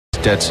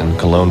Stetson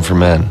cologne for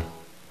men.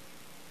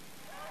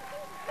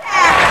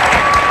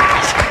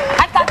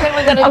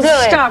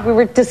 Stop.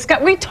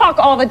 We talk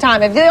all the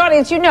time. If the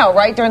audience, you know,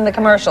 right, during the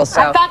commercial,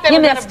 so I thought they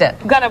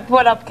were gonna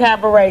put up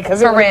Cabaret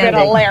because it would have been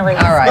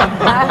hilarious. All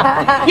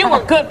right. You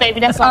were good,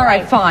 baby. That's all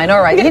right. Fine.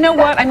 All right. You know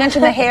what? I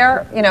mentioned the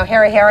hair. You know,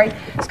 Harry.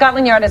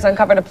 Scotland Yard has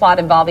uncovered a plot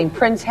involving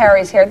Prince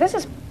Harry's hair. This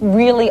is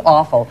really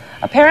awful.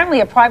 Apparently,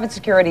 a private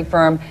security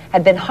firm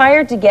had been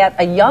hired to get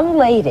a young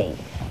lady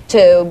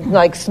to,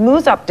 like,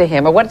 smooth up to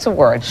him, or what's the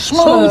word?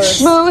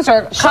 Smooth,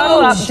 or cuddle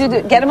up,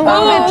 get him a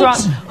little bit drunk,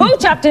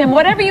 hooch up to him,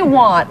 whatever you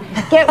want.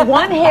 Get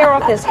one hair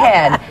off his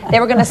head. They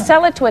were going to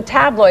sell it to a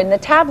tabloid, and the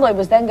tabloid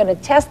was then going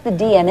to test the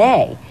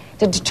DNA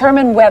to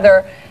determine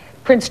whether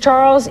Prince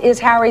Charles is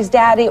Harry's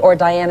daddy or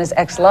Diana's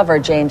ex-lover,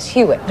 James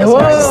Hewitt.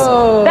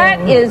 Whoa. That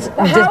is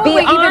How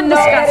beyond even know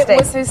that disgusting. it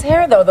was his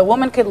hair, though? The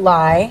woman could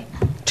lie.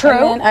 True.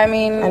 Then, I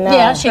mean,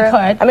 yeah, she could.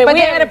 I mean, but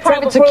they had a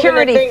private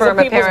security firm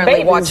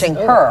apparently watching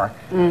her.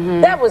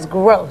 That was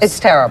gross. It's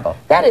terrible.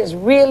 That is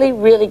really,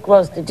 really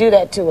gross to do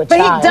that to a but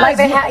child. He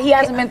does. He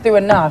hasn't been through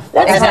enough.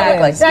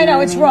 Exactly. I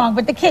know it's wrong,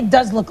 but the kid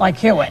does look like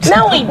Hewitt.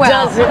 No, he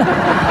doesn't.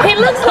 He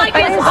looks like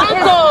his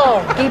uncle.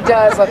 He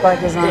does look like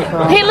his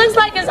uncle. He looks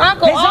like his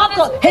uncle.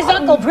 His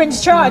uncle,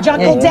 Prince George,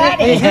 Uncle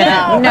Daddy.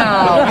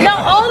 No,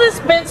 all the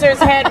Spencers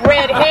had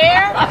red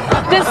hair.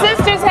 The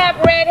sisters have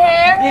red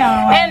hair.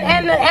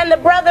 And the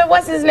brother,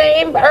 what's his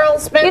name? Earl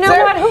Spencer. You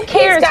know what? Who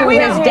cares who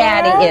his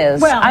daddy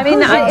is? Well, I mean,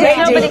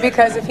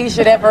 because if he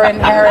should ever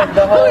inherit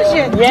the whole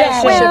shebang,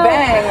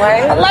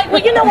 right? Like,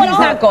 well, you know what? He's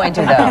not going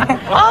to,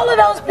 though. All of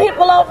those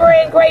people over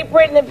in Great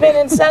Britain have been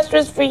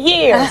incestuous for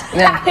years.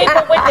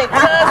 People with their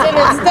cousin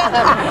and stuff.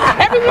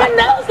 Everyone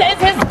knows that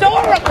it's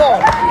historical.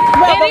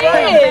 It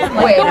is.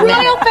 The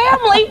royal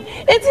family,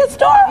 it's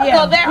historical.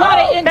 Yeah. They're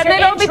all But they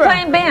don't be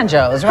playing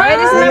banjos, right?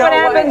 Isn't that what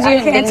happens? I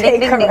can't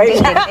take her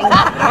right.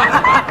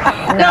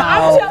 No,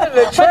 I'm telling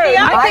the truth.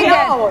 I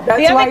know.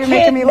 That's why you're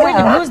making me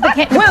laugh. Who's the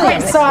king?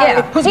 William.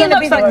 Sorry. Who's He going to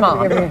be looks like Mom.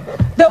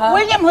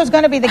 William, who's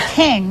going to be the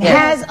king,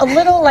 has a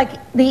little, like,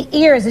 the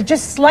ears are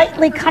just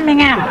slightly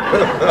coming out,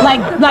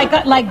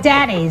 like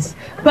Daddy's.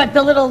 But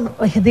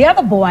the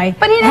other boy.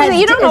 But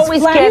you don't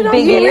always get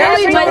big ears.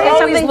 You don't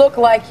always look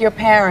like your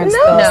parents,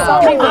 though. No.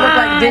 Some people look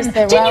like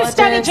distant Didn't you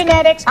study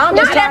genetics?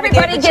 Not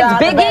everybody gets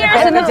big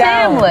ears in the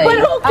family. But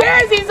who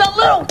cares? He's a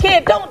little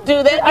kid. Don't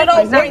do that. You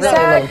don't bring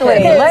Exactly.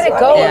 Let it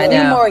go a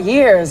few more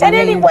years. And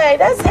anyway,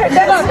 that's her.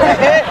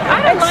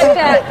 I don't like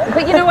that.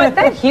 But you know what?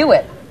 That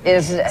Hewitt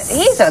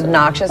he's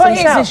obnoxious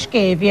himself. He's a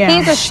schkeeve, yeah.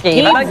 He's a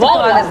schkeeve. I like to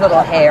call his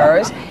little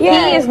hairs.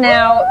 Yeah. He is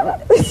now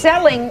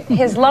selling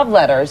his love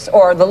letters,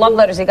 or the love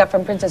letters he got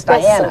from Princess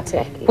Diana,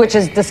 which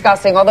is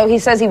disgusting, although he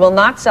says he will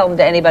not sell them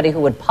to anybody who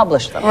would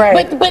publish them.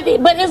 Right.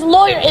 But his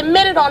lawyer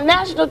admitted on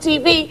national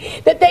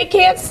TV that they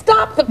can't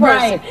stop the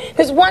person.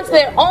 Because once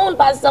they're owned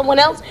by someone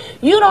else,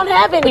 you don't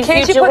have any future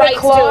rights to it. Can't you put a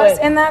clause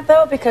in that,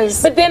 though? Because...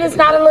 But then it's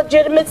not a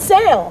legitimate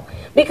sale.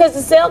 Because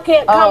the sale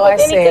can't come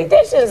with any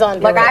conditions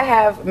under Like, it. I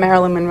have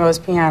Marilyn Monroe's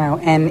piano,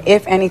 and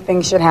if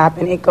anything should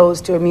happen, it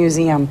goes to a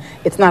museum.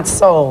 It's not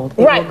sold. It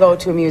will go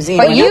to a museum.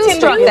 But you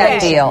struck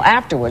that deal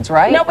afterwards,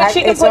 right? No, but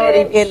she can put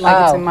it in.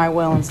 It's in my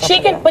will and stuff.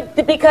 She can, but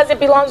because it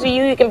belongs to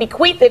you, you can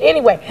bequeath it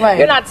anyway. Right.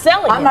 You're not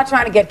selling it. I'm not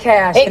trying to get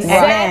cash.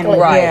 Exactly.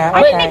 Right. Yeah,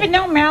 I didn't even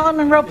know Marilyn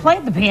Monroe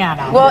played the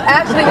piano. Well,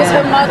 actually, it was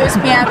her mother's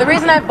piano. The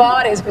reason I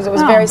bought it is because it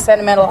was a very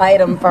sentimental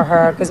item for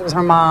her, because it was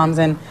her mom's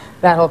and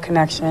that whole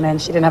connection, and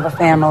she didn't have a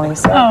family.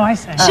 So I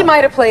see. She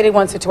might have played it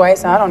once or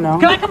twice. I don't know.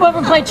 Can I come over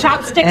and play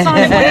chopsticks on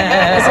it?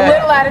 It's a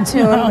little out of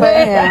tune, but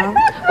yeah.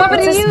 Well,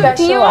 but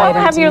do you all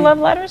have your me. love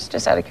letters?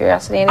 Just out of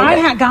curiosity.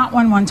 I got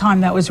one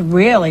time that was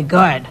really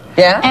good.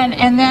 Yeah?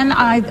 And then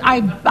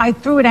I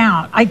threw it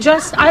out. I so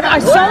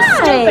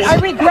stupid. I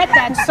regret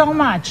that so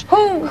much.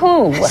 Who?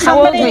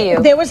 How old were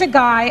you? There was a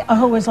guy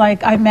who was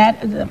like, I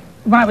met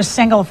when I was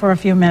single for a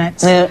few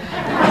minutes. So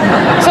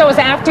it was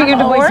after your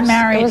divorce? I was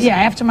married.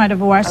 After my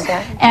divorce.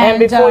 Okay. And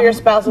before your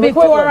spouse was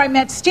before equivalent. I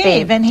met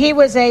Steve, and he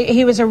was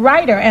a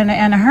writer and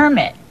a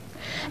hermit.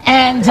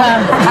 And how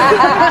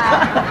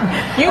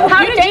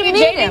did you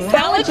meet him?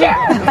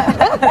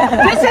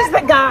 This is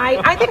the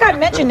guy. I think I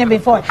mentioned him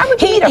before. How would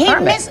you meet a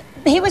hermit?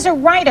 He was a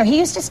writer. He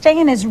used to stay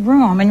in his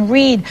room and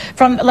read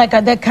from like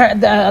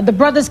the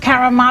Brothers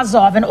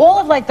Karamazov and all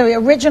of like the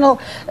original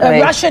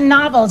Russian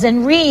novels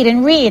and read.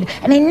 And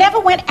he never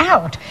went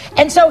out.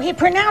 And so he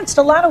pronounced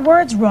a lot of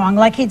words wrong.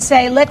 Like he'd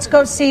say, "Let's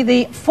go see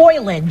the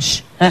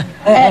foliage."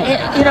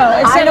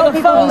 Instead of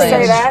the foliage.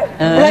 Say that.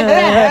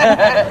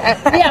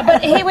 Yeah,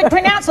 but he would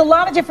pronounce a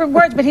lot of different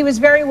words. But he was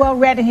very well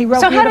read, and he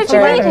wrote. So how did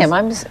you meet him?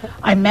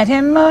 I met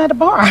him at a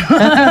bar.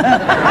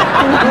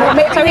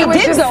 Maybe he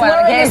did go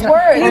out his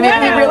words.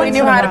 Maybe he really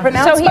knew how to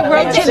pronounce. So he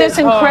wrote you this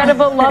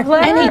incredible love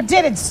letter, and he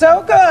did it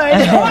so good.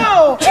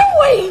 Whoa,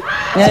 Joey!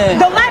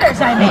 The letters,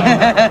 I mean,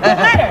 the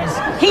letters.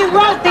 He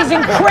wrote these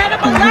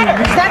incredible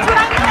letters. That's what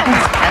I meant.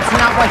 That's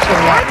not what you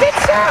want. I did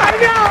so. I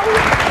know.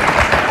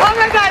 Oh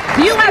my God!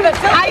 You have a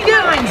I do.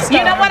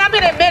 You know what? I'm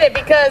gonna admit it,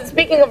 because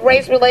speaking of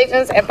race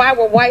relations, if I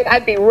were white,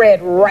 I'd be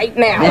red right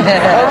now. Okay?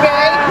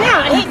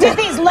 Yeah, he did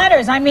these letters.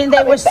 letters. I mean,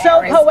 they were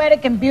so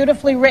poetic and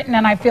beautifully written,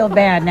 and I feel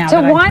bad now.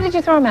 So why did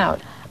you throw them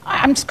out?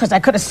 I'm just because I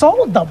could have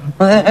sold them.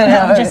 No,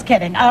 I'm just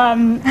kidding. To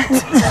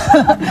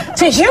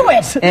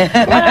Hewitt.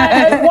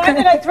 Why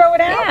did I throw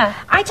it out? Yeah.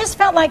 I just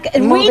felt like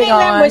reading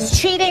them was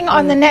cheating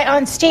on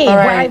on Steve.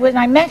 Right. When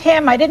I met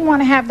him, I didn't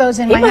want to have those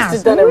in my He must house.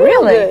 have done it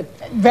real good.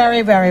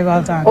 Very, very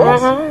well done.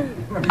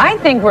 I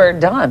think we're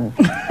done.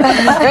 We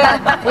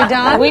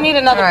done? We need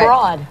another All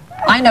right. broad.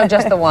 I know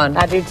just the one.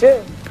 I do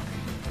too.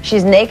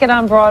 She's naked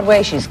on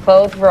Broadway. She's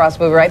clothed for us.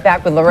 We'll be right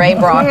back with Lorraine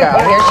Bracco.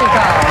 Here she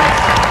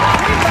comes.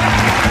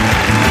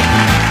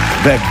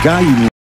 That guy you